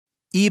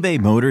eBay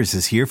Motors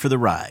is here for the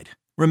ride.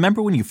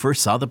 Remember when you first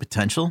saw the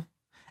potential?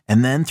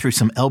 And then through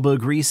some elbow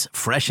grease,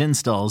 fresh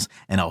installs,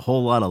 and a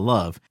whole lot of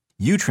love,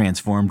 you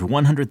transformed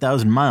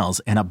 100,000 miles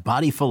and a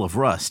body full of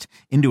rust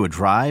into a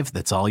drive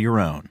that's all your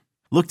own.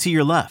 Look to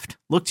your left.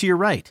 Look to your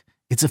right.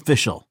 It's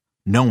official.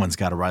 No one's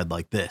got a ride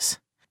like this.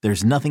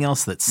 There's nothing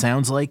else that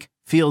sounds like,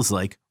 feels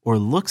like, or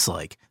looks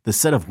like the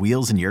set of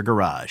wheels in your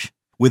garage.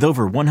 With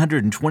over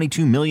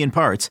 122 million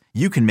parts,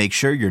 you can make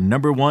sure your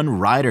number one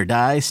ride or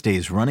die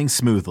stays running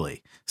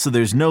smoothly. So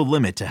there's no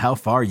limit to how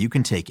far you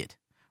can take it.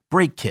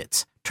 Brake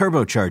kits,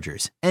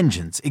 turbochargers,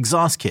 engines,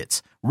 exhaust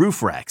kits,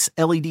 roof racks,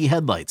 LED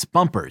headlights,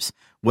 bumpers,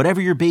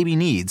 whatever your baby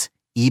needs,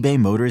 eBay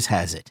Motors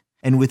has it.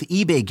 And with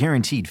eBay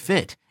Guaranteed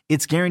Fit,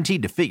 it's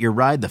guaranteed to fit your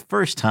ride the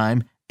first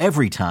time,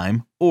 every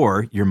time,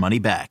 or your money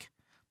back.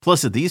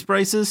 Plus at these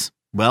prices,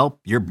 well,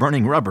 you're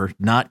burning rubber,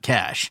 not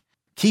cash.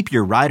 Keep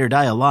your ride or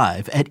die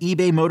alive at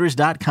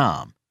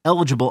ebaymotors.com.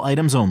 Eligible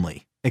items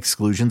only.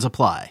 Exclusions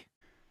apply.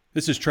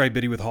 This is Trey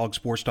Biddy with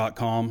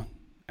hogsports.com.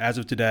 As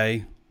of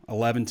today,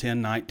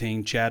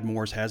 11/10/19, Chad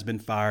Morris has been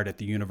fired at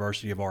the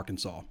University of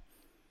Arkansas.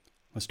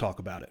 Let's talk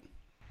about it.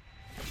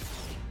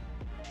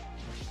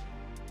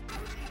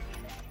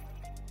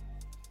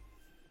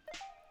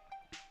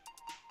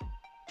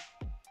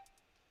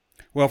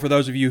 Well, for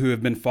those of you who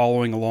have been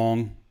following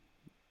along,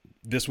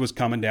 this was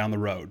coming down the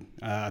road.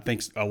 I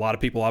think a lot of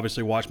people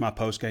obviously watched my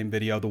post-game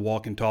video, the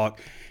walk and talk,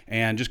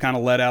 and just kind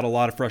of let out a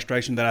lot of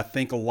frustration that I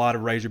think a lot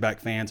of Razorback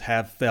fans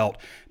have felt.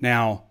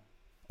 Now,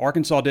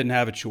 Arkansas didn't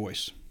have a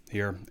choice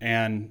here,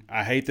 and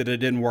I hate that it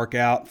didn't work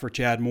out for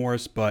Chad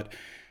Morris, but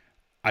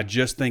I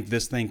just think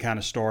this thing kind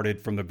of started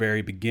from the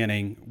very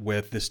beginning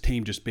with this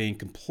team just being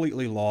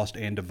completely lost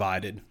and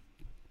divided.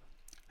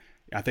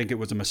 I think it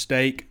was a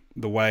mistake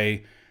the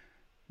way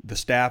the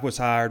staff was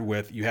hired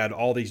with. You had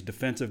all these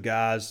defensive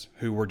guys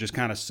who were just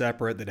kind of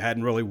separate that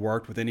hadn't really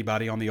worked with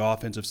anybody on the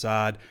offensive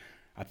side.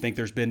 I think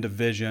there's been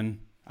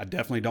division. I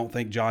definitely don't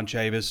think John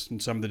Chavis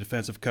and some of the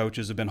defensive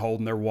coaches have been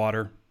holding their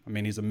water. I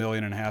mean, he's $1.5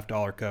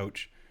 million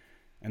coach,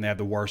 and they have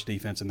the worst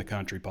defense in the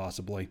country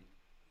possibly.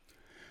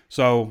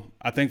 So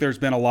I think there's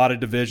been a lot of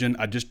division.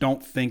 I just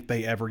don't think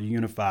they ever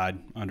unified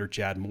under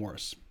Chad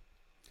Morris.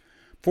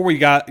 Before we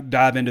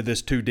dive into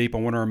this too deep, I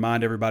want to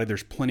remind everybody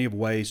there's plenty of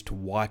ways to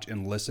watch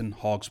and listen.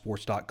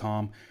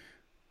 Hogsports.com.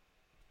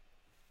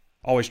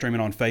 Always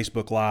streaming on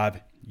Facebook Live,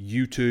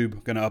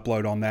 YouTube. Going to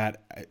upload on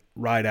that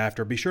right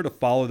after. Be sure to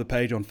follow the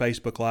page on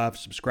Facebook Live,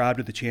 subscribe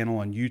to the channel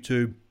on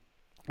YouTube,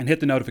 and hit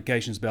the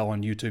notifications bell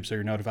on YouTube so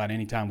you're notified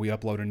anytime we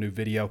upload a new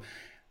video.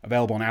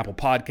 Available on Apple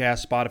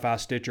Podcasts, Spotify,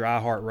 Stitcher,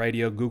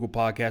 iHeartRadio, Google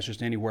Podcasts,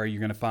 just anywhere you're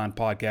going to find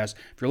podcasts.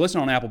 If you're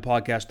listening on Apple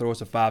Podcasts, throw us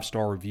a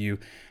 5-star review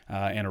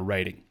and a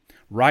rating.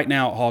 Right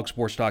now at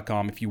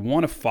hogsports.com, if you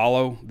want to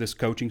follow this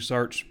coaching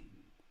search,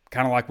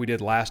 kind of like we did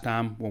last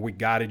time when we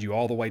guided you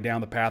all the way down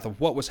the path of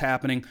what was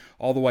happening,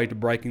 all the way to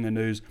breaking the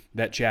news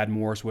that Chad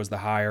Morris was the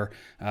hire.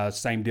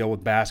 Same deal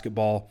with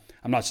basketball.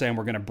 I'm not saying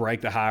we're going to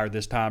break the hire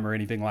this time or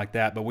anything like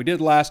that, but we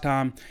did last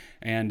time,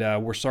 and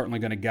we're certainly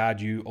going to guide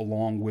you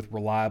along with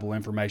reliable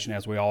information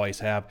as we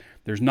always have.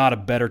 There's not a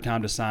better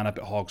time to sign up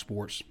at Hog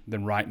Sports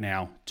than right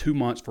now. 2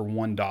 months for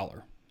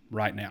 $1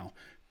 right now.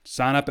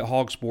 Sign up at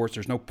Hog Sports.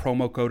 There's no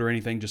promo code or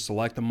anything. Just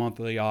select the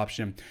monthly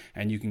option,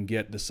 and you can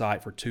get the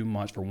site for 2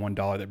 months for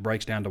 $1. That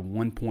breaks down to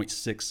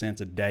 1.6 cents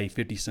a day,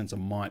 50 cents a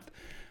month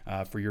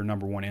for your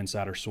number one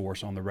insider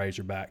source on the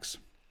Razorbacks.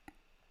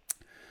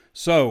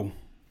 So,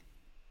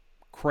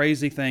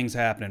 crazy things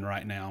happening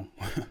right now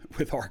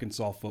with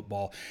Arkansas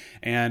football.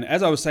 And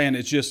as I was saying,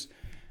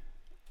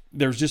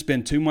 there's just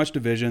been too much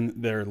division.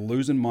 They're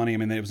losing money. I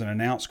mean, it was an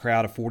announced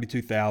crowd of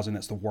 42,000.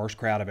 That's the worst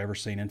crowd I've ever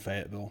seen in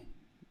Fayetteville.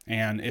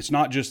 And it's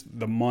not just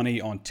the money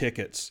on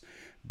tickets,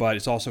 but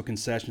it's also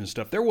concessions and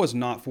stuff. There was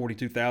not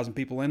 42,000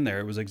 people in there.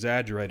 It was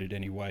exaggerated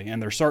anyway,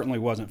 and there certainly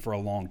wasn't for a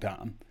long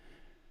time.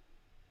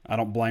 I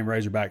don't blame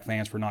Razorback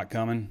fans for not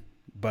coming,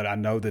 but I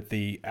know that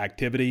the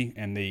activity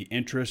and the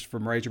interest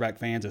from Razorback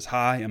fans is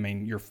high. I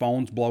mean, your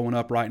phone's blowing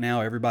up right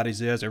now.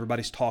 Everybody's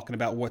talking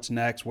about what's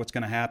next, what's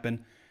going to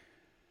happen.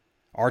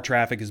 Our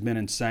traffic has been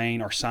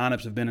insane. Our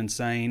signups have been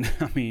insane.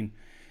 I mean,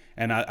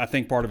 and I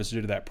think part of it's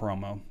due to that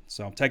promo.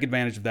 So take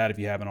advantage of that if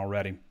you haven't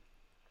already.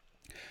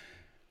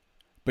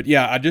 But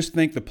yeah, I just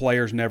think the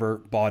players never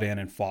bought in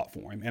and fought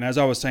for him. And as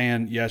I was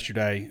saying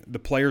yesterday, the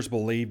players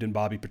believed in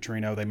Bobby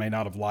Petrino. They may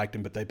not have liked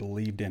him, but they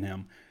believed in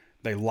him.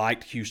 They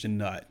liked Houston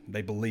Nutt.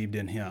 They believed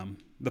in him.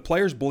 The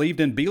players believed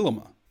in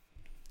Bielema.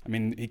 I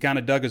mean, he kind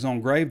of dug his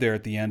own grave there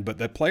at the end, but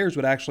the players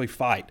would actually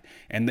fight.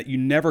 And that you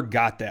never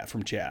got that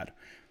from Chad.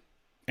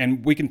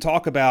 And we can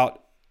talk about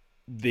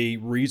the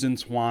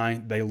reasons why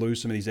they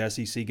lose some of these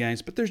SEC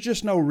games, but there's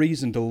just no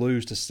reason to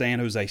lose to San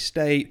Jose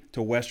State,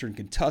 to Western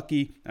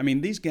Kentucky. I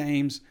mean, these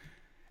games,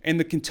 and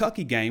the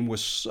Kentucky game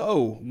was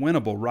so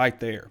winnable right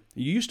there.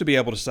 You used to be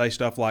able to say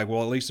stuff like,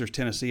 well, at least there's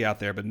Tennessee out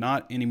there, but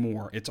not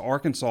anymore. It's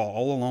Arkansas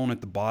all alone at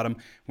the bottom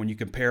when you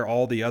compare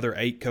all the other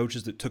 8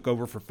 coaches that took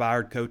over for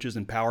fired coaches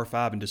in Power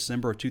 5 in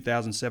December of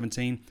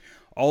 2017.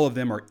 All of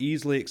them are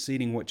easily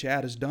exceeding what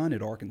Chad has done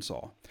at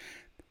Arkansas.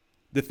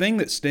 The thing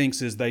that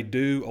stinks is they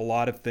do a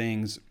lot of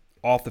things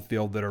off the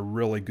field that are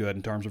really good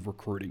in terms of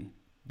recruiting.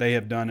 They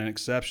have done an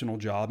exceptional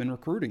job in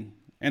recruiting,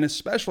 and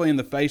especially in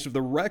the face of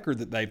the record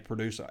that they've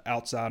produced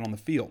outside on the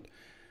field.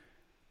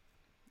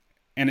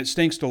 And it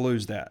stinks to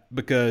lose that,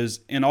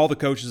 because in all the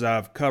coaches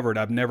I've covered,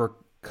 I've never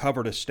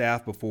covered a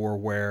staff before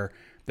where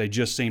they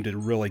just seem to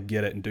really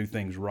get it and do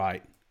things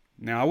right.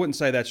 Now, I wouldn't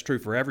say that's true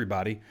for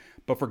everybody,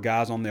 but for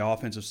guys on the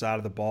offensive side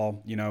of the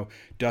ball,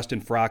 Dustin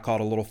Fry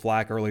caught a little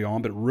flack early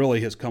on, but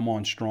really has come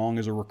on strong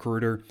as a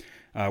recruiter.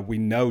 We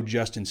know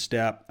Justin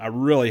Stepp. I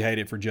really hate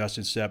it for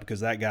Justin Stepp because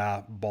that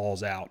guy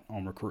balls out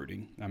on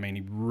recruiting. I mean,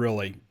 he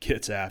really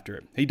gets after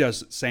it. He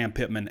does Sam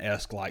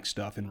Pittman-esque like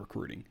stuff in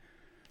recruiting.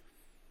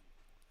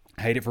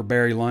 I hate it for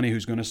Barry Lunney,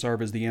 who's going to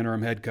serve as the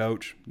interim head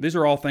coach. These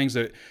are all things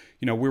that,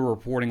 we were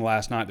reporting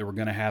last night that were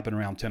going to happen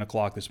around 10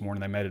 o'clock this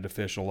morning. They made it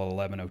official at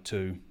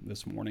 11:02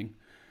 this morning.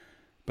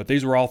 But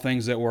these were all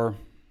things that were,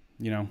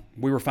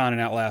 we were finding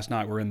out last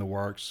night were in the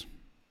works.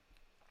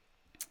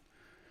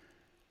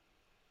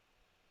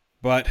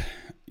 But,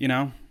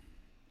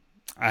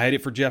 I hate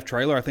it for Jeff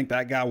Traylor. I think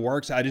that guy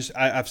works.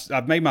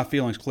 I've made my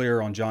feelings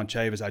clear on John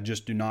Chavis. I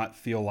just do not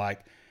feel like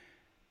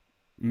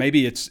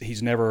maybe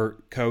he's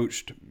never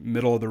coached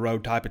middle of the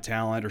road type of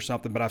talent or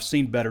something, but I've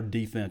seen better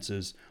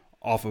defenses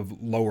off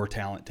of lower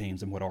talent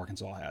teams than what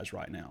Arkansas has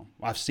right now.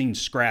 I've seen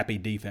scrappy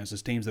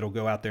defenses, teams that'll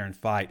go out there and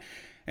fight.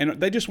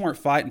 And they just weren't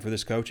fighting for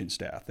this coaching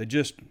staff. They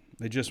just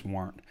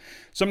weren't.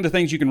 Some of the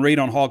things you can read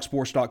on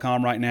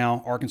hogsports.com right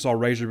now: Arkansas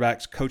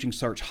Razorbacks coaching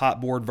search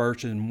hot board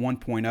version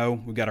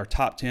 1.0. We've got our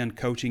top 10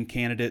 coaching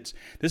candidates.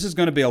 This is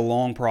going to be a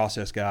long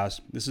process, guys.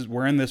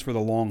 We're in this for the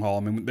long haul. I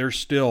mean, there's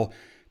still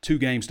 2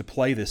 games to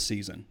play this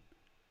season.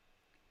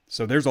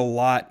 So there's a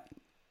lot.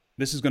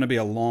 This is going to be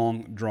a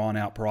long,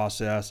 drawn-out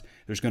process.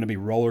 There's going to be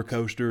roller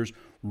coasters,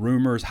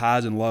 rumors,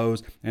 highs and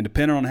lows, and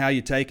depending on how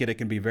you take it, it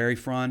can be very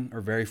fun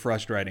or very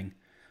frustrating.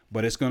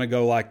 But it's going to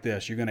go like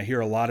this. You're going to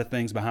hear a lot of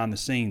things behind the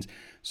scenes.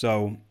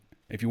 So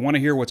if you want to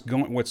hear what's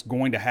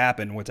going to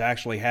happen, what's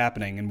actually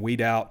happening, and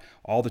weed out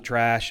all the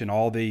trash and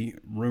all the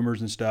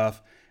rumors and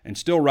stuff, and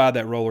still ride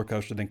that roller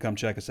coaster, then come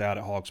check us out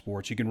at Hog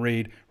Sports. You can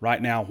read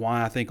right now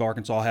why I think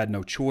Arkansas had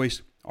no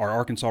choice, our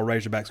Arkansas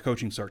Razorbacks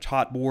coaching search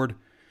hot board,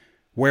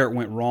 where it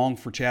went wrong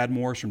for Chad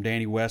Morris from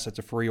Danny West. That's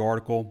a free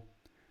article.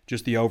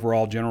 Just the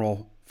overall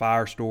general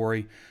fire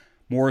story.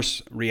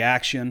 Morris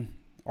reaction,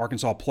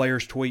 Arkansas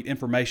players tweet,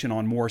 information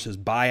on Morris's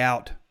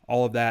buyout,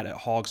 all of that at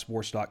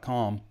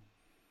hogsports.com.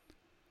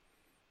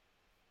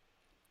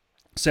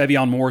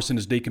 Sevion Morrison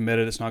is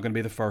decommitted. It's not going to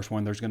be the first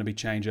one. There's going to be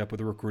change up with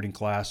the recruiting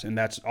class. And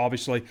that's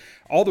obviously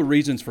all the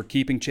reasons for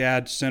keeping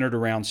Chad centered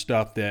around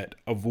stuff that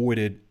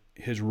avoided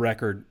his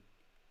record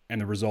and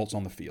the results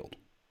on the field.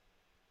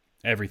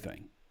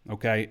 Everything.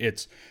 Okay?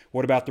 It's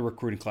what about the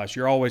recruiting class?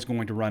 You're always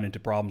going to run into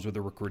problems with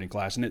the recruiting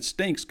class. And it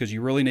stinks because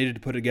you really needed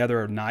to put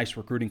together a nice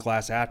recruiting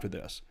class after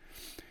this.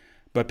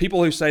 But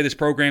people who say this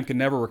program can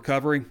never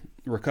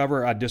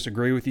recover, I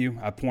disagree with you.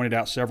 I pointed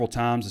out several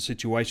times the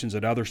situations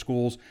at other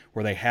schools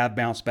where they have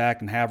bounced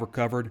back and have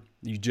recovered.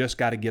 You just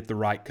got to get the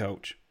right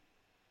coach.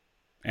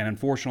 And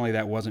unfortunately,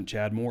 that wasn't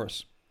Chad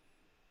Morris.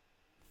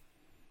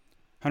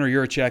 Hunter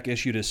Yurachek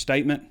issued a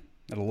statement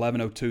at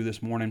 11:02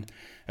 this morning.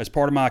 As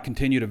part of my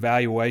continued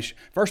evaluation,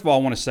 first of all,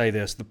 I want to say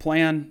this. The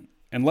plan,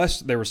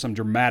 unless there was some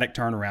dramatic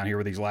turnaround here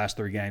with these last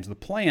 3 games, the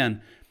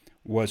plan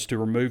was to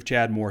remove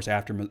Chad Morris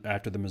after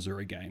the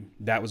Missouri game.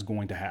 That was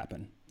going to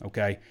happen,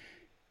 okay?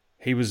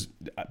 He was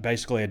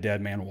basically a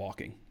dead man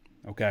walking,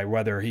 okay?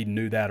 Whether he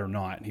knew that or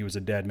not, he was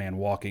a dead man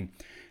walking.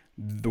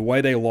 The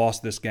way they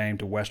lost this game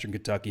to Western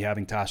Kentucky,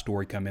 having Ty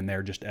Storey come in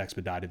there, just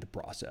expedited the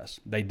process.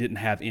 They didn't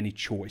have any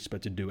choice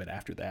but to do it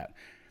after that.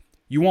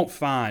 You won't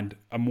find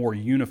a more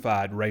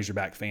unified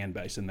Razorback fan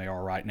base than they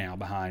are right now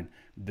behind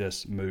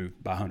this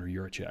move by Hunter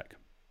Yurachek.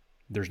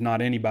 There's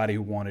not anybody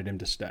who wanted him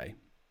to stay.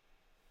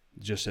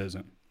 It just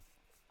isn't.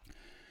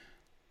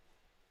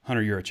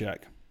 Hunter Yurachek.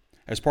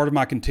 As part of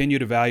my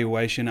continued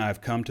evaluation, I have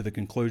come to the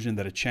conclusion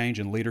that a change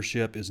in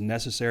leadership is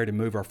necessary to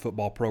move our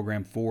football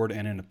program forward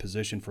and in a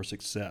position for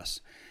success.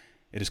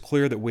 It is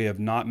clear that we have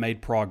not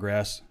made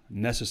progress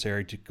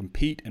necessary to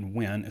compete and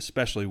win,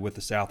 especially with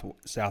the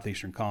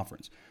Southeastern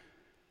Conference.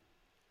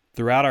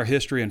 Throughout our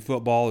history in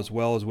football, as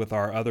well as with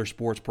our other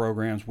sports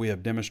programs, we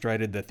have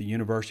demonstrated that the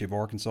University of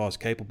Arkansas is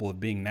capable of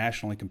being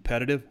nationally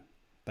competitive.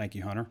 Thank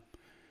you, Hunter.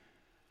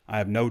 I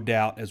have no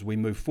doubt as we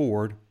move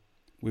forward,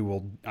 we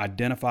will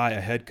identify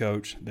a head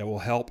coach that will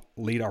help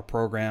lead our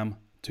program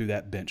to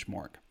that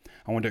benchmark.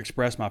 I want to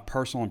express my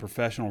personal and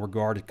professional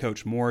regard to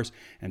Coach Morris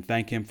and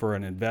thank him for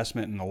an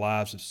investment in the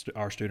lives of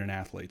our student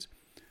athletes.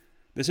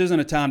 This isn't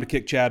a time to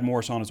kick Chad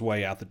Morris on his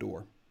way out the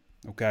door,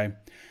 okay?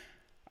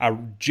 I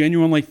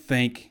genuinely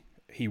think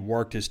he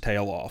worked his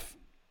tail off,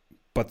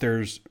 but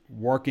there's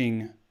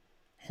working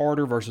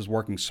harder versus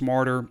working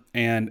smarter.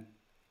 And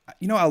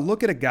I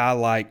look at a guy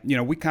like,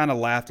 we kind of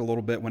laughed a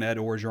little bit when Ed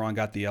Orgeron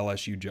got the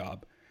LSU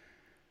job.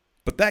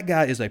 But that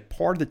guy is a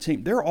part of the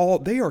team. They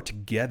are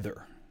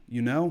together,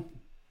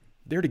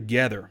 They're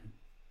together.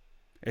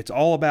 It's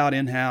all about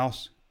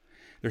in-house.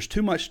 There's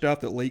too much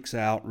stuff that leaks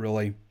out,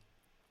 really.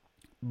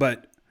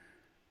 But,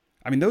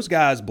 I mean, those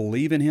guys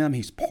believe in him.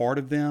 He's part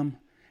of them.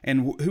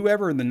 And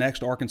whoever the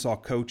next Arkansas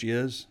coach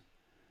is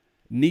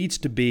needs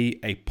to be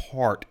a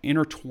part,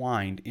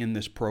 intertwined in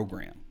this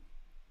program.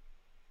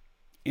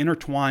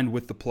 Intertwined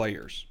with the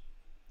players.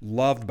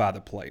 Loved by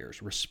the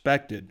players.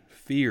 Respected.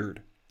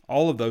 Feared.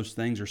 All of those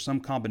things, or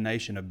some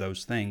combination of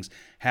those things,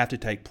 have to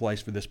take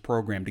place for this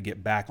program to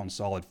get back on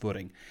solid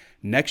footing.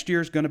 Next year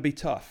is going to be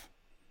tough.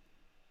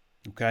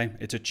 Okay?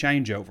 It's a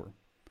changeover.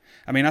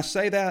 I mean, I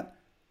say that,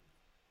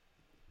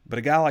 but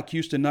a guy like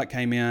Houston Nutt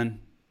came in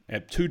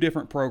at 2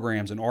 different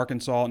programs in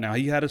Arkansas. Now,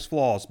 he had his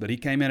flaws, but he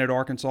came in at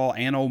Arkansas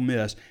and Ole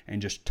Miss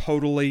and just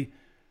totally,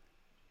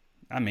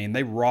 I mean,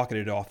 they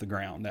rocketed off the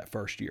ground that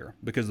first year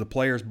because the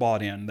players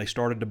bought in. They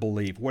started to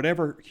believe.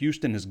 Whatever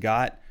Houston has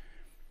got,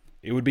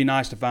 it would be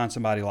nice to find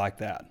somebody like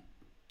that.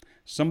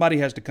 Somebody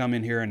has to come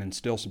in here and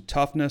instill some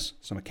toughness,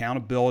 some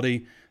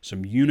accountability,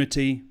 some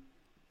unity,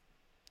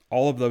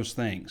 all of those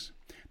things.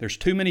 There's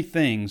too many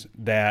things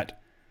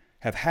that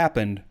have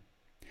happened.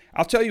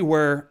 I'll tell you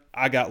where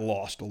I got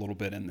lost a little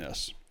bit in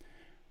this.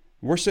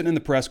 We're sitting in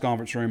the press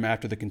conference room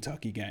after the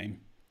Kentucky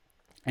game,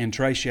 and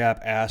Trey Schapp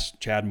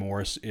asked Chad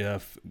Morris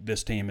if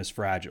this team is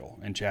fragile,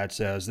 and Chad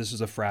says, this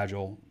is a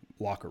fragile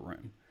locker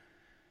room.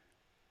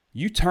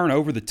 You turn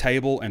over the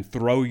table and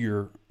throw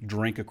your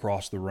drink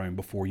across the room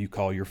before you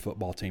call your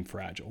football team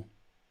fragile.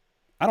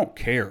 I don't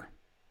care.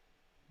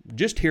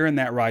 Just hearing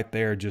that right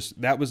there,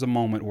 that was a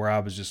moment where I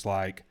was just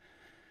like,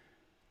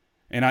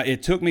 and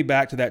it took me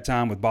back to that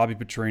time with Bobby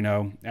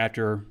Petrino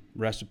after,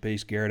 rest in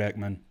peace, Garrett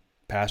Ekman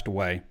passed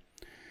away.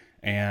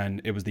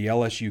 And it was the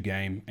LSU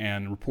game,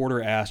 and a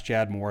reporter asked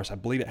Chad Morris, I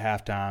believe at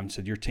halftime,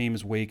 said, your team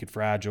is weak and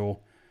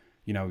fragile,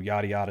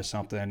 yada, yada,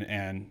 something.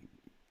 And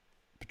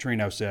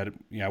Petrino said,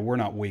 we're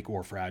not weak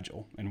or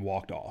fragile, and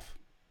walked off.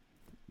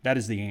 That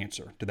is the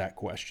answer to that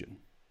question.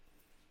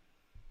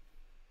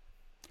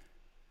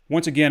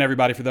 Once again,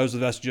 everybody, for those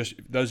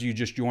of you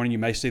just joining, you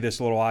may see this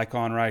little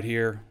icon right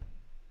here,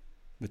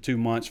 the 2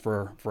 months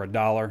for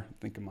 $1. I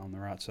think I'm on the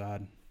right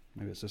side.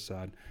 Maybe it's this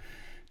side.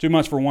 2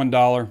 months for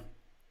 $1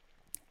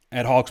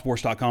 at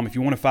hogsports.com. If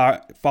you want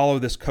to follow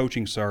this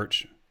coaching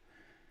search,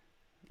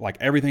 like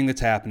everything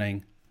that's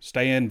happening,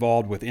 stay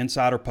involved with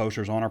insider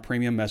posters on our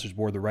premium message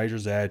board, the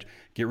Razor's Edge.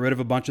 Get rid of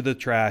a bunch of the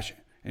trash.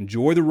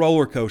 Enjoy the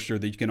roller coaster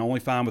that you can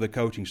only find with a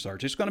coaching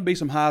search. It's going to be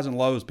some highs and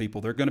lows,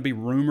 people. There are going to be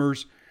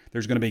rumors.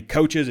 There's going to be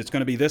coaches. It's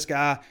going to be this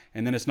guy,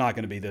 and then it's not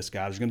going to be this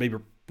guy. There's going to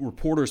be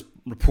reporters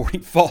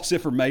reporting false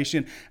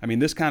information. I mean,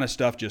 this kind of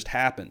stuff just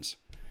happens.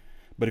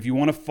 But if you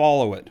want to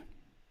follow it,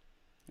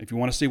 if you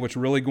want to see what's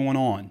really going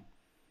on,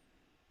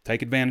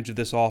 take advantage of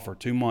this offer.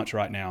 2 months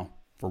right now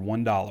for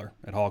 $1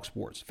 at Hog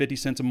Sports. 50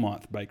 cents a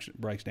month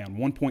breaks down.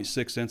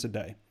 1.6 cents a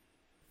day.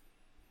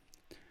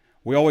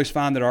 We always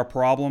find that our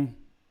problem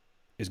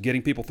is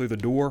getting people through the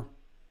door.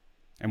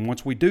 And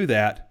once we do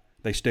that,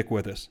 they stick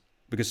with us.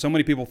 Because so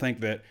many people think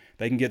that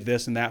they can get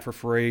this and that for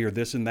free, or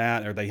this and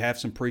that, or they have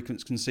some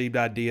preconceived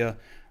idea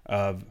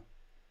of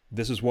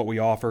this is what we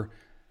offer.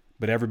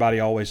 But everybody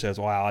always says,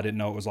 wow, I didn't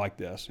know it was like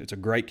this. It's a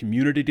great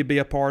community to be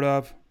a part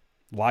of.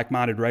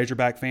 Like-minded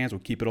Razorback fans will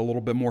keep it a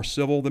little bit more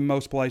civil than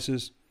most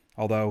places,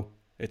 although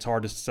it's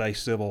hard to say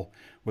civil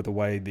with the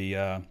way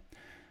the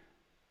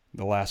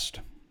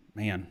last,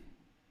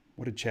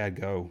 what did Chad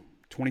go?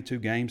 22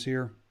 games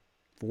here,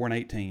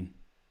 4-18.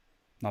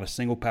 Not a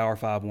single Power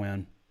 5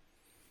 win.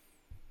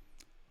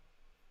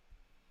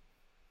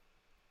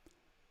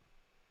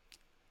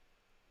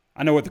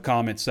 I know what the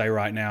comments say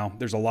right now.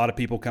 There's a lot of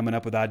people coming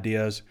up with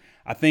ideas.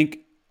 I think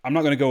I'm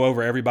not going to go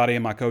over everybody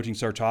in my coaching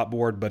search hot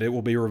board, but it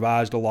will be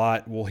revised a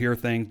lot. We'll hear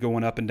things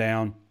going up and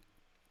down.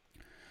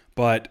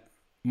 But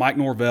Mike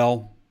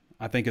Norvell,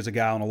 I think, is a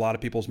guy on a lot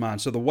of people's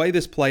minds. So the way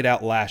this played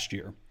out last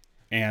year,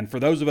 and for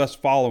those of us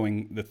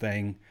following the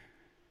thing,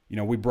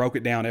 we broke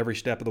it down every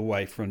step of the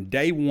way. From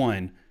day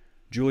one,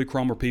 Julie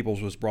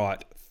Cromer-Peoples was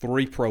brought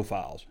 3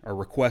 profiles, or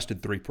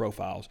requested 3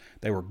 profiles.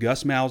 They were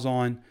Gus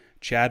Malzahn,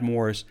 Chad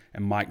Morris,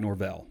 and Mike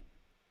Norvell.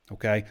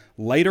 Okay?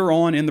 Later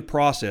on in the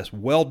process,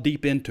 well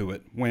deep into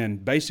it, when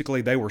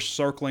basically they were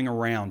circling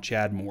around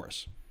Chad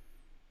Morris,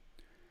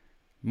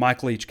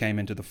 Mike Leach came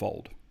into the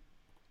fold.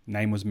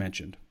 Name was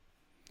mentioned.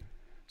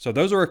 So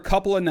those are a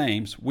couple of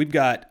names. We've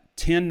got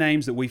 10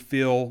 names that we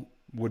feel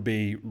would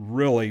be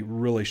really,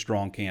 really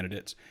strong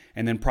candidates.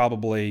 And then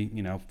probably,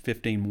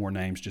 15 more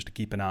names just to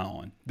keep an eye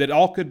on. That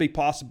all could be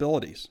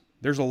possibilities.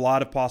 There's a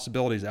lot of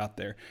possibilities out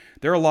there.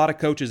 There are a lot of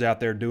coaches out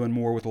there doing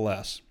more with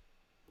less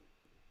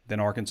than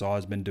Arkansas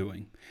has been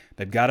doing.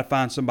 They've got to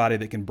find somebody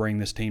that can bring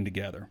this team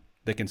together,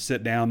 that can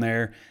sit down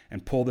there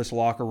and pull this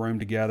locker room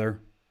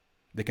together,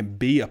 that can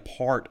be a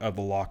part of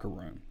the locker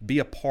room, be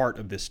a part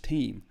of this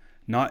team,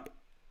 not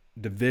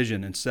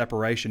division and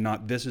separation,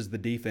 not this is the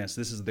defense,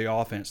 this is the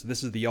offense,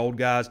 this is the old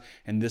guys,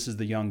 and this is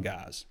the young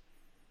guys.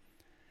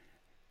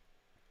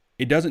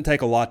 It doesn't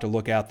take a lot to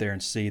look out there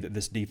and see that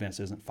this defense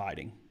isn't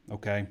fighting,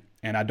 okay?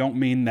 And I don't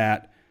mean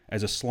that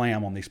as a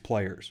slam on these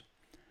players.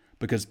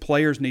 because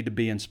players need to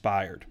be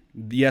inspired.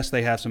 Yes,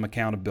 they have some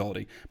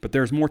accountability, but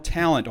there's more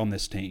talent on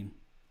this team.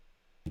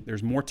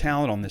 There's more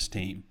talent on this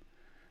team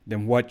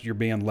than what you're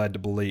being led to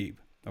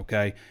believe,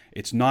 okay?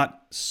 It's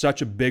not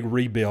such a big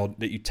rebuild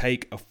that you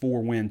take a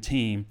 4-win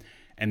team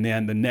and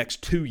then the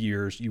next 2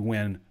 years you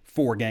win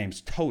 4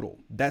 games total.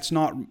 That's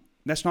not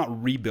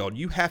rebuild.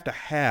 You have to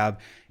have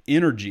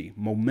energy,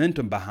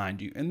 momentum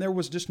behind you, and there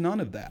was just none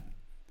of that.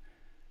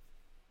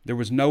 There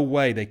was no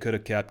way they could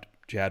have kept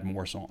Chad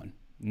Morris on.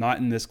 Not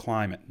in this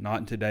climate,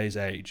 not in today's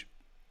age.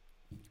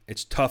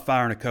 It's tough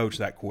firing a coach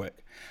that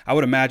quick. I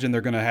would imagine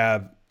they're going to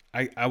have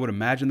I would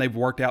imagine they've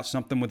worked out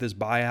something with his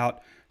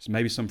buyout, so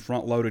maybe some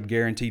front-loaded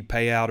guaranteed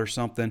payout or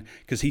something,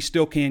 because he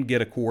still can get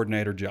a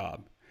coordinator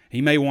job.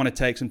 He may want to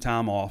take some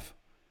time off,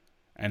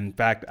 and in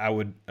fact, I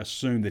would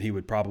assume that he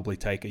would probably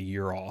take a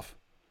year off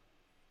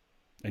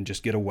and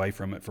just get away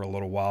from it for a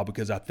little while,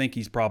 because I think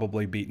he's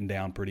probably beaten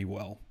down pretty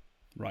well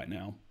right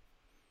now.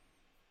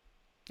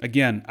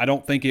 Again, I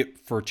don't think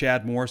for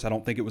Chad Morris, I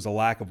don't think it was a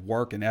lack of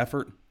work and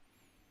effort.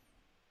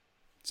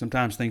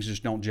 Sometimes things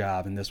just don't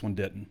jive, and this one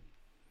didn't.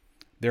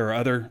 There are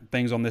other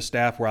things on this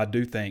staff where I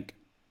do think,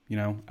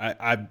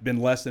 I've been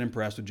less than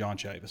impressed with John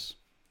Chavis.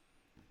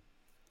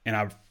 And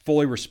I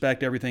fully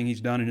respect everything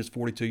he's done in his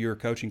 42-year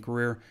coaching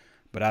career,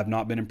 but I've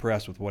not been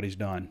impressed with what he's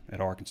done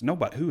at Arkansas.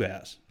 Nobody who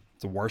has.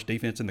 It's the worst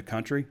defense in the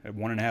country at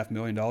 $1.5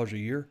 million a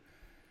year.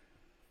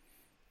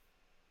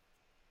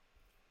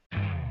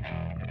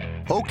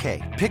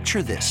 Okay,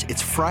 picture this.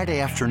 It's Friday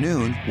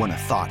afternoon when a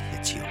thought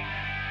hits you.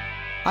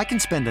 I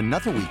can spend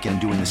another weekend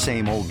doing the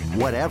same old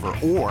whatever,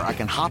 or I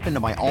can hop into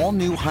my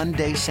all-new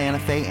Hyundai Santa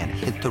Fe and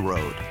hit the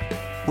road.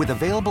 With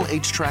available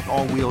H-Track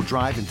all-wheel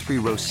drive and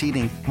 3-row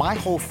seating, my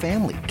whole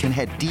family can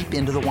head deep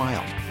into the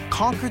wild.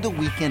 Conquer the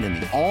weekend in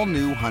the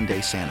all-new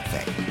Hyundai Santa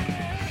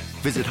Fe.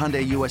 Visit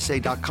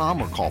HyundaiUSA.com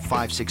or call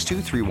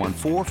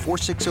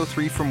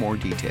 562-314-4603 for more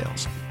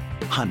details.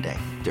 Hyundai,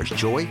 there's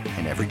joy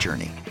in every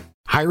journey.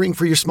 Hiring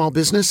for your small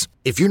business?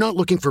 If you're not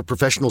looking for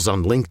professionals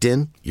on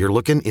LinkedIn, you're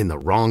looking in the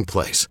wrong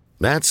place.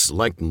 That's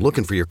like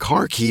looking for your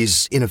car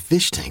keys in a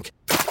fish tank.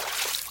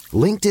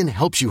 LinkedIn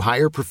helps you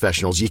hire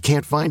professionals you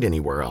can't find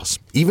anywhere else,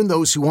 even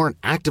those who aren't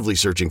actively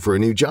searching for a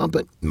new job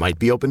but might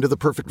be open to the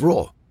perfect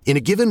role. In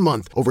a given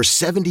month, over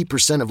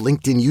 70% of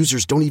LinkedIn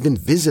users don't even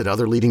visit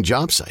other leading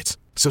job sites.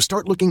 So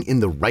start looking in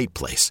the right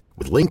place.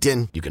 With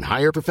LinkedIn, you can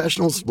hire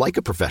professionals like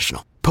a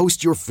professional.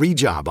 Post your free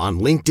job on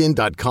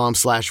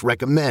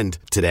linkedin.com/recommend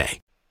today.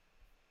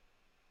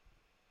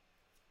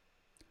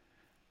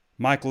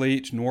 Mike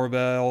Leach,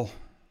 Norvell,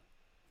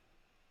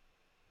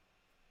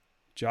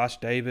 Josh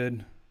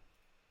David.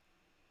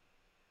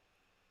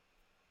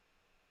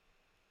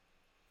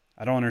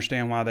 I don't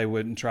understand why they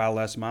wouldn't try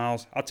Les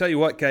Miles. I'll tell you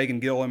what, Kagan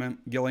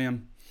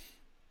Gilliam.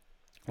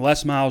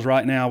 Les Miles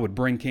right now would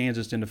bring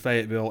Kansas into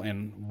Fayetteville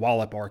and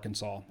wallop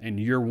Arkansas in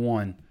year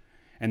one.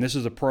 And this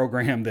is a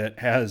program that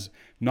has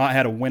not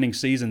had a winning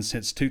season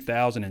since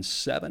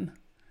 2007.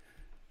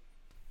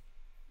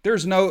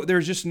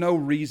 There's just no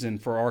reason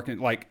for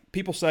Arkansas. Like,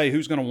 people say,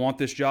 who's going to want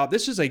this job?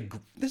 This is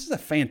a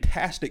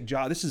fantastic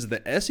job. This is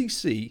the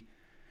SEC.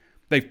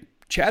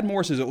 Chad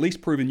Morris has at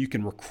least proven you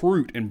can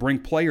recruit and bring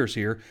players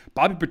here.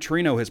 Bobby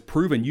Petrino has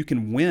proven you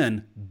can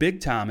win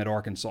big time at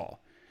Arkansas.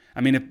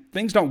 I mean, if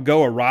things don't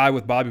go awry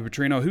with Bobby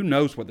Petrino, who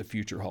knows what the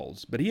future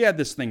holds? But he had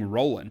this thing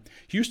rolling.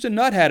 Houston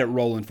Nutt had it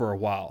rolling for a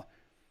while.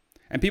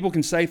 And people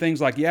can say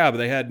things like, yeah, but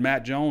they had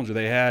Matt Jones or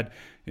they had,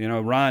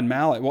 Ryan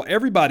Mallett. Well,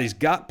 everybody's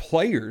got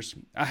players.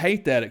 I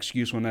hate that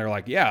excuse when they're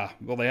like, yeah,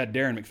 well, they had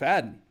Darren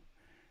McFadden.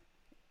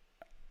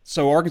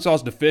 So Arkansas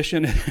is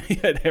deficient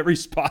at every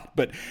spot,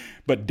 but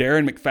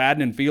Darren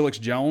McFadden and Felix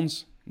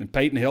Jones and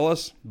Peyton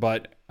Hillis.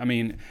 But, I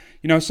mean,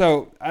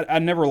 so I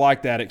never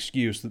liked that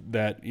excuse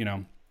that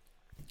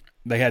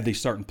they had these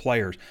certain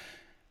players.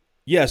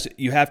 Yes,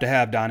 you have to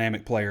have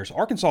dynamic players.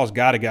 Arkansas's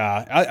got a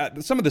guy.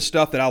 Some of the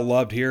stuff that I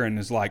loved hearing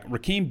is like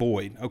Rakeem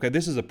Boyd. Okay,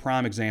 this is a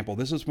prime example.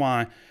 This is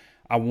why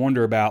I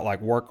wonder about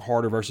like work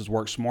harder versus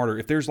work smarter.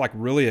 If there's like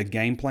really a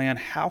game plan,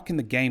 how can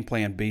the game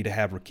plan be to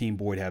have Rakeem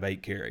Boyd have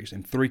 8 carries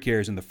and 3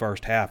 carries in the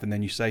first half? And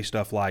then you say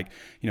stuff like,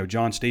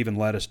 John Stephen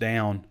let us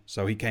down,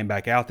 so he came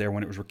back out there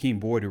when it was Rakeem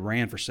Boyd who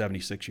ran for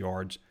 76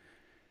 yards.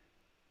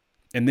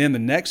 And then the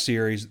next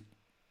series,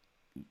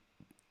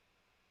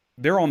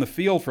 they're on the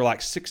field for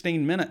like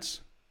 16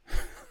 minutes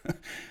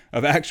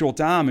of actual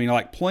time. I mean,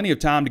 like plenty of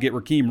time to get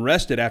Rakeem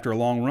rested after a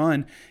long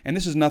run. And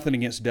this is nothing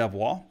against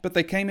Devwah, but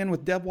they came in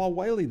with Devwah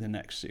Whaley the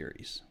next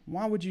series.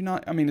 Why would you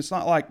not? I mean, it's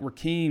not like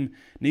Rakeem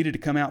needed to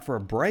come out for a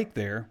break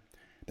there.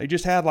 They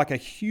just had like a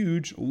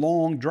huge,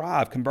 long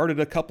drive, converted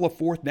a couple of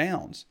 4th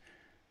downs.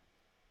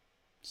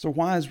 So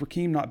why is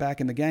Rakeem not back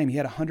in the game? He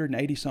had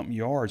 180-something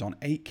yards on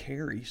 8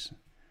 carries.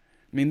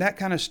 I mean, that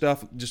kind of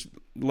stuff just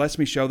lets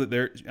me show that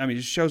it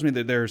just shows me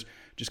that there's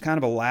just kind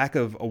of a lack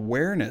of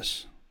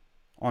awareness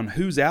on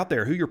who's out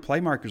there, who your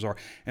playmakers are.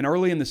 And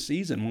early in the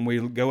season, when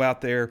we go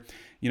out there,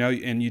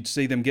 and you'd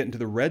see them get into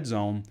the red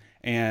zone,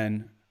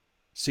 and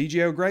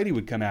C.J. O'Grady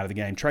would come out of the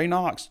game, Trey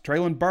Knox,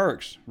 Traylon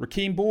Burks,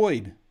 Rakeem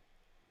Boyd.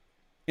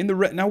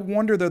 No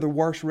wonder they're the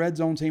worst red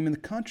zone team in the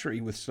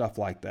country with stuff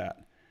like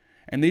that.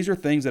 And these are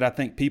things that I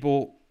think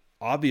people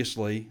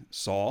obviously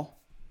saw.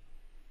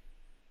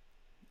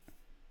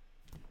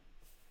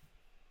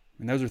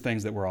 And those are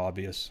things that were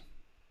obvious.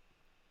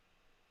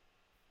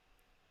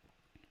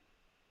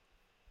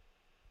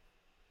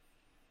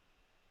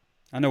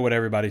 I know what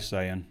everybody's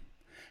saying.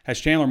 Has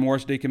Chandler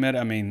Morris decommitted?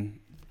 I mean,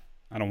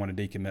 I don't want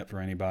to decommit for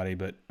anybody,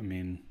 but I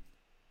mean,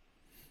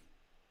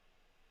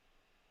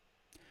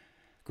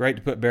 great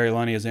to put Barry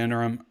Lunney as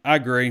interim. I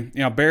agree.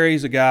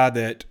 Barry's a guy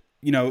that,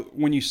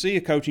 when you see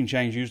a coaching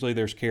change, usually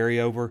there's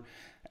carryover.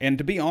 And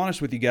to be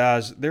honest with you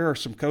guys, there are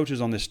some coaches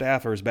on this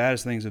staff are as bad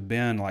as things have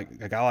been, like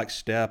a guy like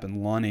Stepp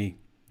and Lunney,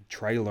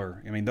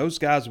 Traylor. I mean, those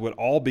guys would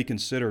all be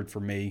considered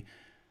for me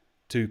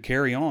to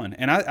carry on.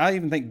 And I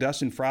even think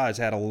Dustin Fry has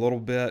had a little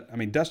bit. I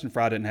mean, Dustin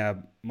Fry didn't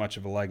have much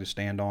of a leg to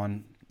stand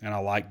on, and I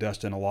like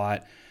Dustin a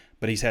lot.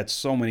 But he's had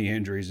so many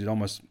injuries, he's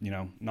almost,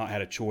 not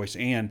had a choice.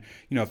 And,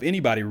 if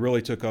anybody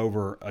really took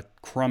over a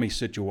crummy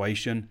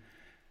situation,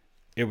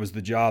 it was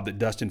the job that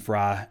Dustin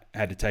Fry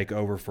had to take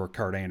over for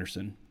Kurt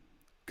Anderson.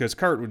 Because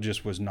Kurt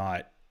just was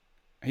not,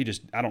 I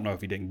don't know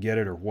if he didn't get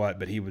it or what,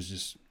 but he was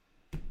just,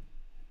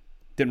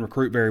 didn't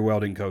recruit very well,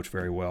 didn't coach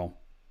very well.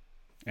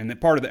 And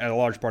a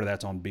large part of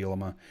that's on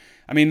Bielema.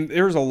 I mean,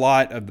 there's a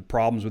lot of the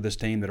problems with this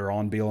team that are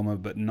on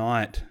Bielema, but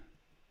not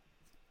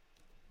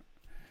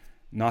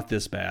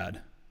this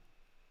bad.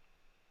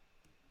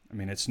 I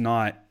mean, it's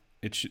not.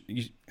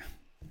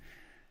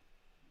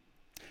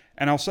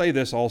 And I'll say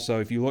this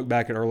also: if you look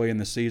back at early in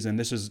the season,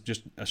 this is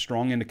just a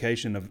strong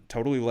indication of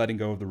totally letting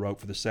go of the rope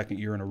for the second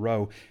year in a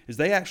row. Is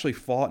they actually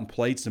fought and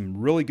played some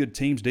really good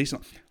teams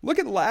decent. Look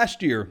at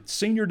last year,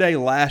 Senior Day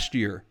last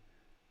year.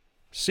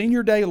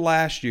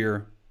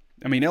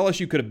 I mean,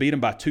 LSU could have beat them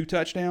by 2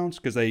 touchdowns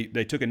because they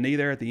took a knee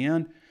there at the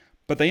end,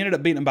 but they ended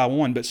up beating them by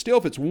 1. But still,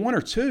 if it's 1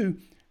 or 2,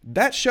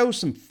 that shows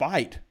some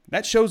fight.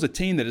 That shows a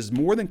team that is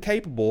more than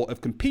capable of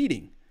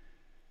competing,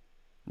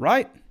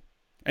 right?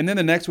 And then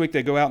the next week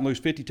they go out and lose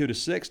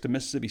 52-6 to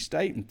Mississippi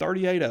State and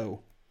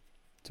 38-0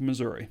 to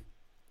Missouri.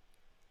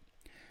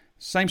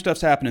 Same stuff's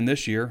happening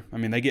this year. I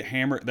mean, they get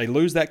hammered. They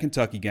lose that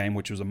Kentucky game,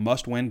 which was a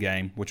must-win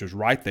game, which was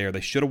right there.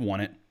 They should have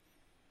won it.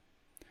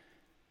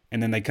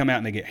 And then they come out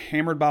and they get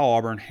hammered by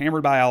Auburn,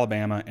 hammered by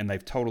Alabama, and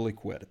they've totally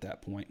quit at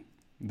that point.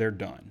 They're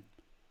done.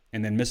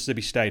 And then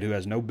Mississippi State, who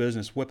has no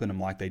business whipping them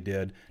like they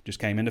did, just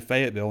came into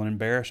Fayetteville and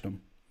embarrassed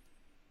them.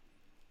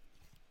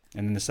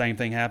 And then the same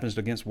thing happens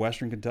against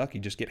Western Kentucky,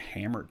 just get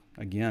hammered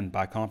again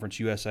by Conference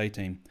USA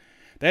team.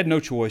 They had no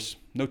choice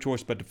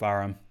but to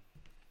fire him.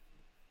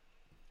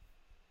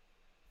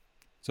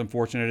 It's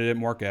unfortunate it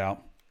didn't work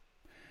out.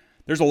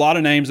 There's a lot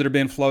of names that are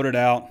being floated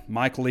out.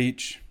 Mike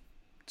Leach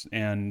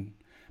and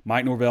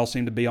Mike Norvell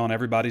seem to be on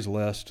everybody's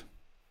list.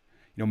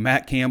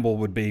 Matt Campbell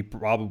would be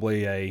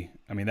probably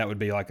that would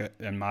be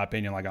in my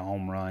opinion, like a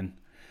home run.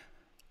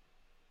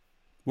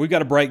 We've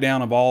got a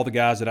breakdown of all the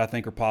guys that I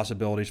think are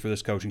possibilities for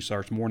this coaching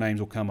search. More names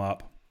will come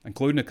up,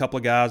 including a couple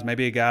of guys,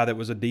 maybe a guy that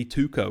was a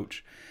D2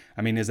 coach.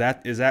 I mean, is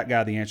that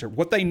guy the answer?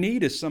 What they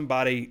need is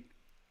somebody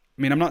 –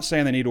 I mean, I'm not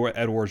saying they need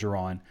Ed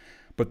Orgeron,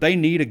 but they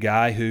need a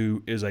guy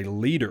who is a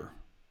leader,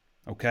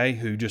 okay,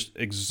 who just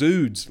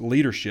exudes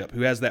leadership,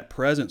 who has that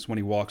presence when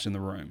he walks in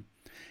the room.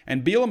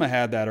 And Bielema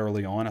had that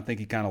early on. I think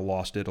he kind of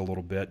lost it a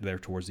little bit there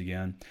towards the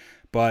end.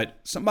 But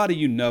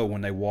somebody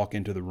when they walk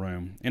into the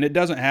room, and it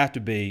doesn't have to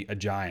be a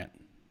giant.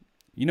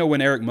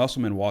 When Eric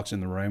Musselman walks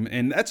in the room,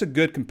 and that's a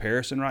good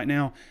comparison right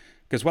now,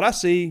 because what I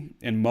see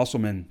in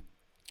Musselman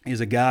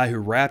is a guy who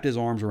wrapped his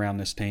arms around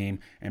this team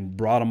and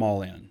brought them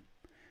all in.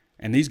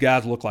 And these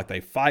guys look like they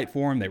fight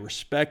for him, they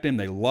respect him,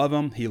 they love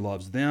him, he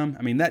loves them.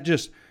 I mean, that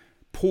just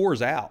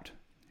pours out.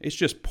 It's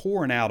just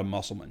pouring out of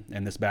Musselman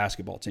and this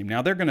basketball team.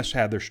 Now, they're going to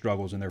have their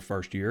struggles in their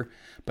first year,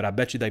 but I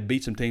bet you they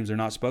beat some teams they're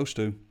not supposed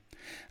to.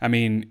 I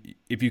mean,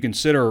 if you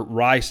consider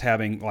Rice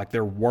having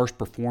their worst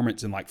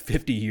performance in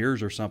 50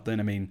 years or something,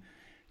 I mean,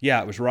 yeah,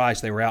 it was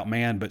Rice. They were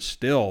outmanned, but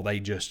still, they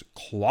just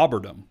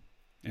clobbered them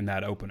in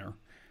that opener.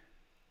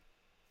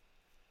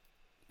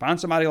 Find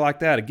somebody like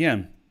that.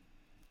 Again,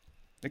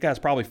 that guy's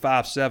probably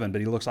 5'7",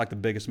 but he looks like the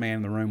biggest man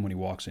in the room when he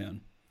walks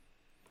in.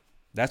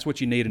 That's what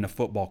you need in a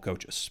football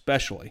coach,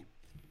 especially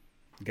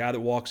a guy that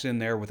walks in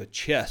there with a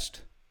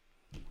chest,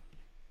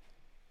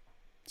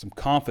 some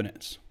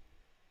confidence,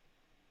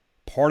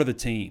 part of the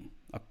team,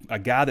 a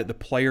guy that the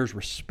players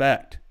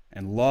respect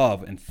and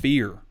love and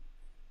fear.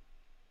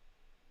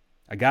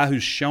 A guy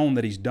who's shown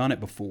that he's done it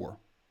before.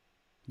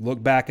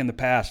 Look back in the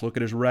past. Look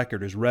at his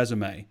record, his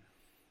resume.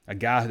 A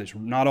guy that's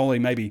not only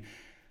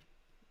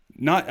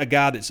not a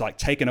guy that's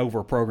taken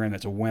over a program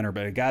that's a winner,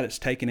 but a guy that's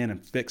taken in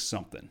and fixed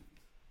something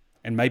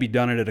and maybe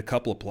done it at a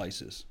couple of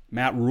places.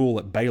 Matt Rule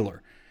at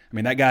Baylor. I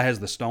mean, that guy has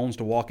the stones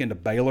to walk into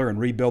Baylor and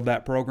rebuild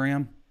that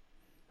program.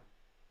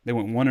 They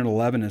went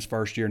 1-11 in his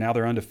first year. Now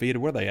they're undefeated.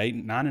 What are they,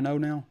 9-0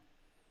 now?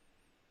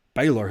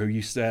 Baylor, who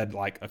you said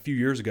a few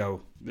years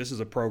ago, this is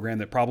a program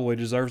that probably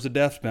deserves a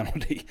death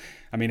penalty.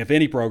 I mean, if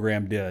any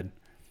program did.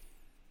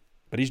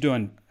 But he's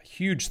doing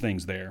huge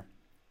things there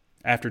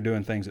after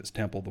doing things at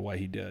Temple the way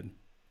he did.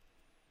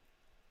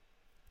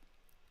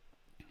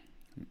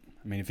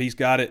 I mean, if he's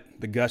got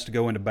the guts to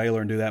go into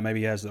Baylor and do that, maybe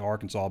he has the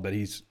Arkansas, but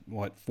he's,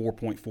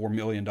 $4.4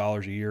 million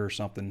a year or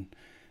something.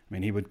 I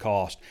mean, he would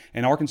cost.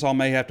 And Arkansas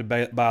may have to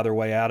buy their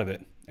way out of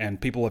it. And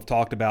people have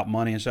talked about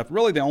money and stuff.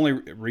 Really, the only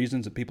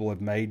reasons that people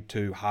have made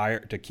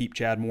to keep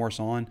Chad Morris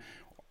on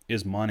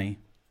is money.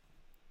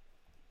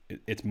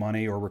 It's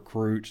money or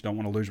recruits. Don't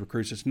want to lose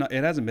recruits.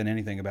 It hasn't been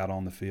anything about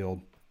on the field.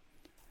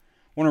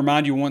 I want to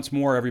remind you once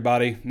more,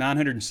 everybody,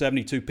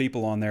 972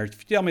 people on there. If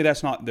you tell me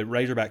that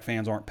Razorback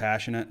fans aren't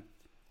passionate,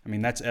 I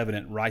mean, that's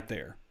evident right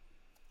there.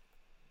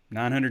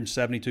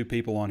 972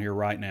 people on here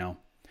right now.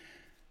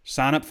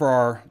 Sign up for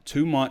our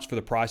 2 months for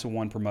the price of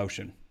one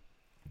promotion.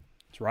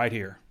 It's right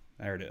here.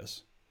 There it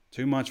is.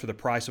 2 months for the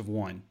price of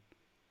one.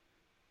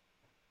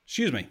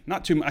 Excuse me,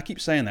 not 2 months. I keep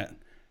saying that.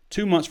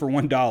 2 months for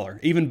 $1.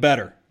 Even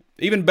better.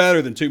 Even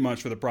better than 2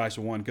 months for the price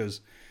of one,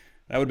 because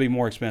that would be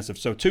more expensive.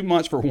 So 2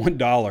 months for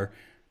 $1,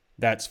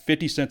 that's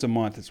 50 cents a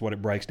month. That's what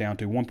it breaks down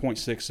to,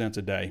 1.6 cents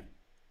a day.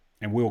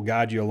 And we'll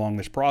guide you along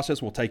this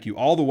process. We'll take you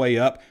all the way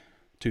up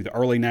to the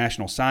early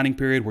national signing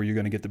period, where you're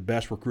going to get the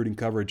best recruiting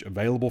coverage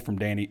available from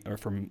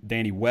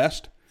Danny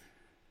West.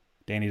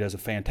 Danny does a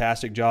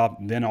fantastic job.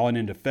 Then on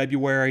into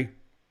February,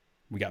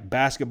 we got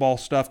basketball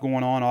stuff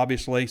going on,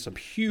 obviously. Some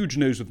huge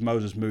news with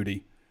Moses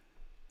Moody.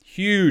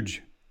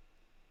 Huge.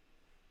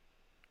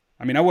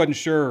 I mean, I wasn't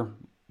sure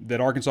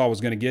that Arkansas was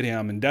going to get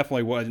him, and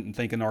definitely wasn't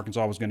thinking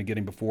Arkansas was going to get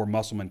him before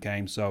Musselman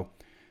came. So,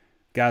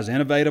 guy's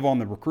innovative on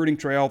the recruiting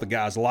trail. The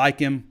guys like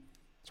him.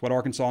 That's what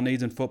Arkansas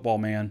needs in football,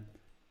 man.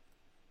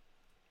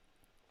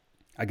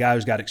 A guy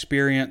who's got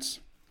experience,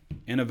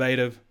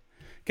 innovative.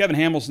 Kevin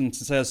Hamilton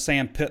says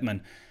Sam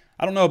Pittman.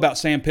 I don't know about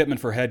Sam Pittman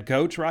for head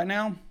coach right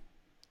now,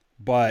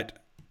 but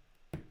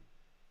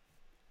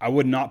I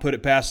would not put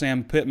it past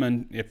Sam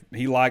Pittman if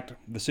he liked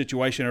the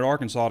situation at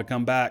Arkansas to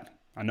come back.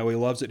 I know he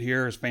loves it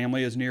here. His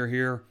family is near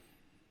here.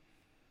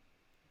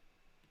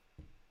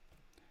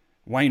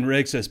 Wayne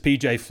Riggs says,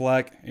 P.J.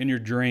 Fleck, in your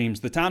dreams.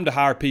 The time to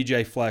hire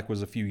P.J. Fleck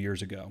was a few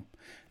years ago.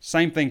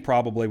 Same thing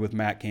probably with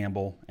Matt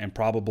Campbell and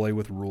probably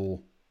with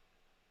Rule.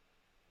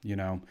 You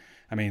know,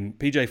 I mean,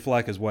 P.J.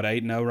 Fleck is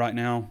 8-0 right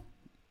now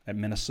at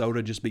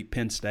Minnesota, just beat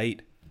Penn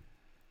State.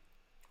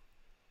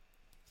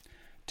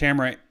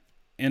 Tamara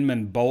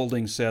Inman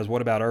Bolding says,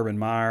 what about Urban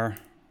Meyer?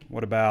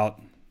 What about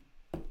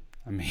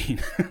I win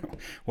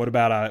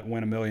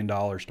 $1 million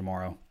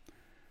tomorrow?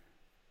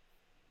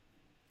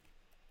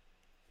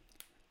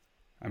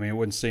 I mean, it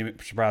wouldn't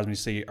surprise me to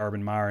see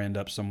Urban Meyer end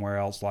up somewhere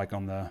else, like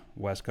on the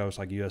West Coast,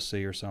 like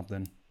USC or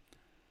something.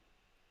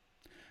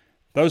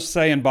 Those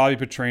saying Bobby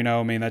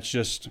Petrino, I mean, that's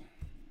just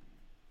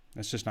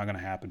not going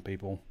to happen,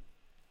 people.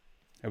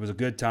 It was a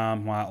good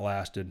time while it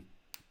lasted.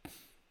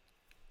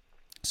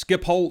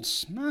 Skip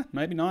Holtz,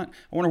 maybe not.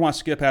 I wonder why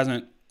Skip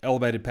hasn't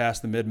elevated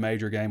past the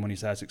mid-major game when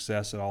he's had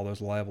success at all those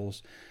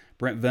levels.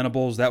 Brent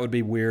Venables, that would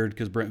be weird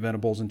because Brent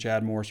Venables and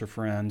Chad Morris are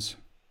friends.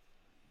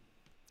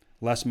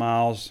 Les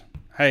Miles,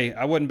 hey,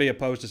 I wouldn't be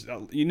opposed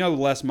to,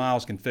 Les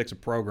Miles can fix a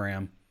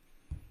program.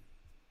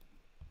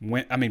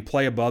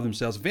 Play above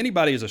themselves. If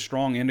anybody is a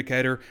strong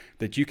indicator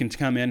that you can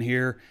come in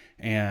here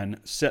and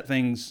set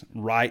things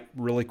right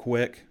really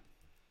quick,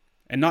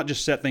 and not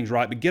just set things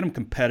right, but get them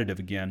competitive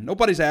again.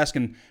 Nobody's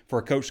asking for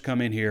a coach to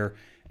come in here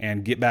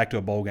and get back to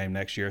a bowl game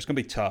next year. It's going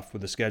to be tough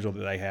with the schedule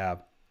that they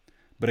have.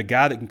 But a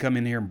guy that can come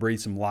in here and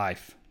breathe some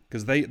life,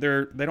 because they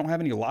don't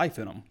have any life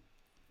in them.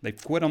 They've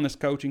quit on this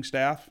coaching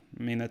staff.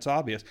 I mean, that's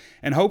obvious.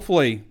 And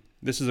hopefully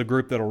this is a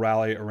group that will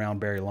rally around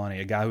Barry Lunney,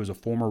 a guy who's a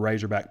former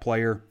Razorback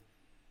player.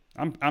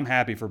 I'm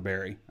happy for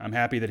Barry. I'm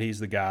happy that he's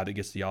the guy that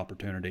gets the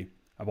opportunity.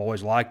 I've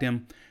always liked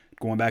him,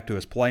 going back to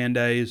his playing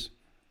days,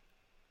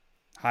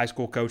 high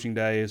school coaching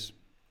days.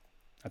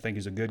 I think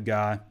he's a good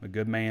guy, a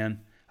good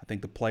man. I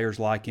think the players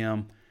like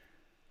him.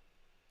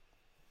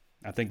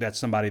 I think that's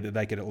somebody that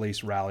they could at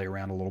least rally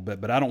around a little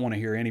bit. But I don't want to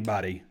hear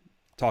anybody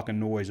talking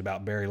noise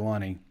about Barry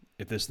Lunney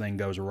if this thing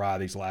goes awry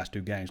these last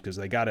two games, because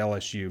they got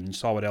LSU. And you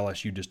saw what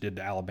LSU just did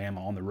to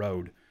Alabama on the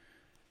road.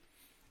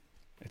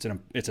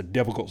 It's a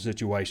difficult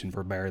situation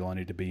for Barry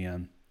Lunney to be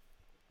in.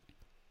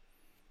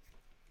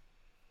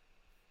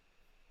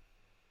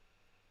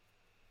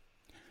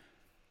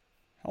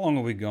 How long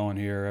are we going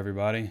here,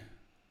 everybody?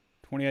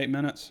 28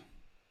 minutes?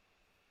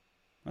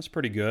 That's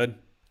pretty good.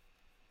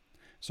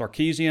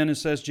 Sarkisian, it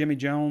says Jimmy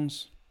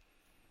Jones.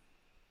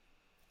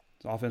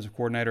 He's offensive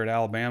coordinator at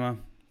Alabama,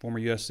 former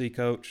USC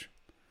coach.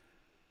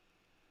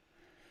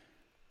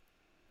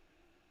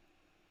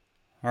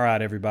 All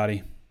right,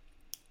 everybody.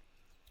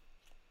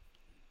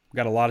 We've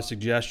got a lot of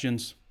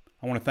suggestions.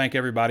 I want to thank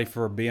everybody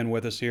for being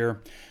with us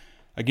here.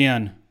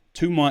 Again,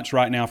 2 months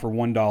right now for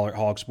 $1 at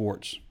Hog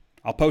Sports.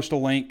 I'll post a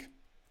link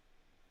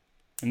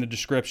in the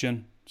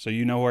description so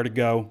you know where to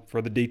go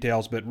for the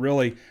details. But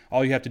really,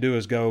 all you have to do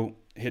is go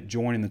hit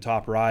join in the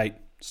top right,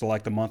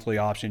 select the monthly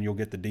option, you'll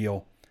get the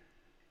deal.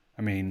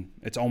 I mean,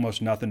 it's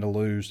almost nothing to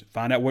lose.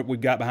 Find out what we've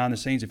got behind the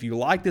scenes. If you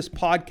like this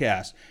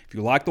podcast, if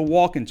you like the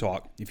walk and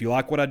talk, if you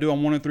like what I do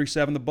on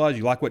 103.7 The Buzz,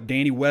 you like what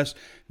Danny West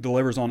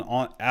delivers on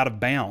Out of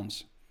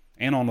Bounds,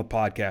 and on the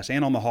podcast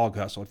and on the Hog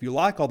Hustle. If you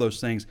like all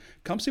those things,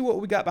 come see what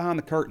we got behind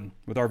the curtain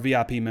with our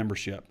VIP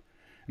membership.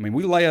 I mean,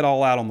 we lay it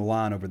all out on the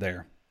line over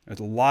there. There's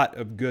a lot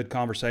of good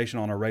conversation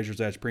on our Razor's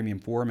Edge Premium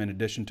Forum in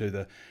addition to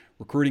the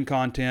recruiting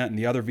content and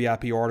the other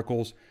VIP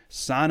articles.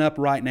 Sign up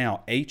right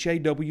now,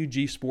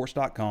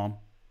 hawgsports.com,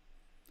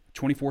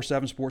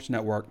 24/7 Sports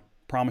Network.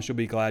 Promise you'll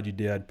be glad you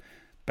did.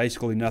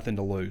 Basically nothing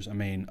to lose. I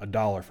mean,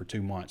 $1 for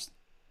 2 months.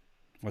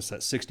 What's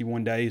that,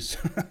 61 days?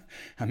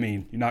 I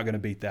mean, you're not going to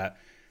beat that.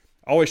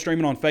 Always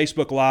streaming on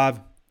Facebook Live,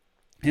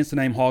 hence the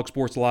name Hog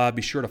Sports Live.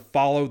 Be sure to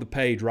follow the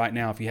page right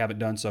now if you haven't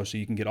done so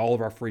you can get all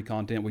of our free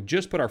content. We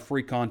just put our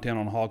free content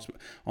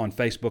on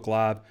Facebook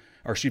Live,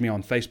 or excuse me,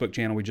 on Facebook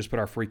channel. We just put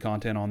our free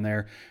content on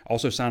there.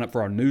 Also sign up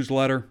for our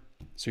newsletter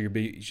so you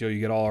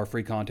get all our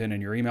free content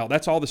in your email.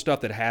 That's all the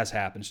stuff that has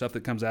happened, stuff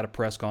that comes out of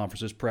press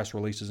conferences, press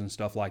releases, and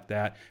stuff like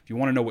that. If you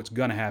want to know what's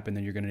going to happen,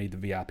 then you're going to need the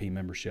VIP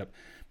membership.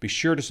 Be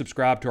sure to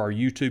subscribe to our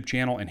YouTube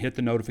channel and hit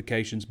the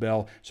notifications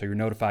bell so you're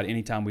notified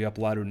anytime we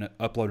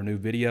upload a new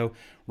video.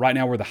 Right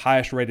now, we're the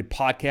highest rated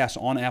podcast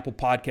on Apple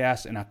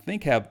Podcasts, and I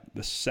think have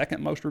the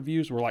second most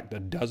reviews. We're like the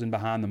dozen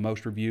behind the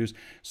most reviews.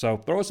 So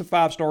throw us a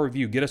 5-star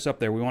review. Get us up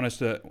there. We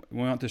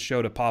want this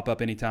show to pop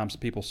up anytime some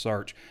people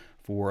search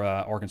for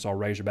Arkansas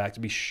Razorbacks.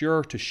 Be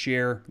sure to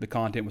share the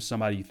content with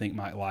somebody you think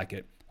might like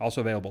it. Also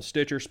available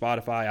Stitcher,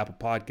 Spotify, Apple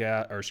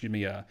Podcast,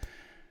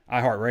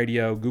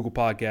 iHeartRadio, Google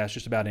Podcasts,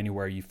 just about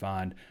anywhere you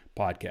find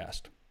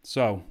podcast.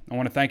 So I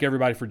want to thank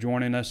everybody for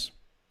joining us.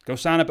 Go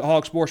sign up at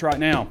Hog Sports right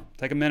now.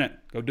 Take a minute.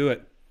 Go do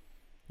it.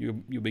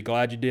 You'll be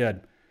glad you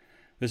did.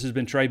 This has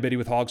been Trey Biddy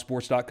with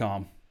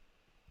hogsports.com.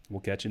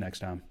 We'll catch you next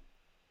time.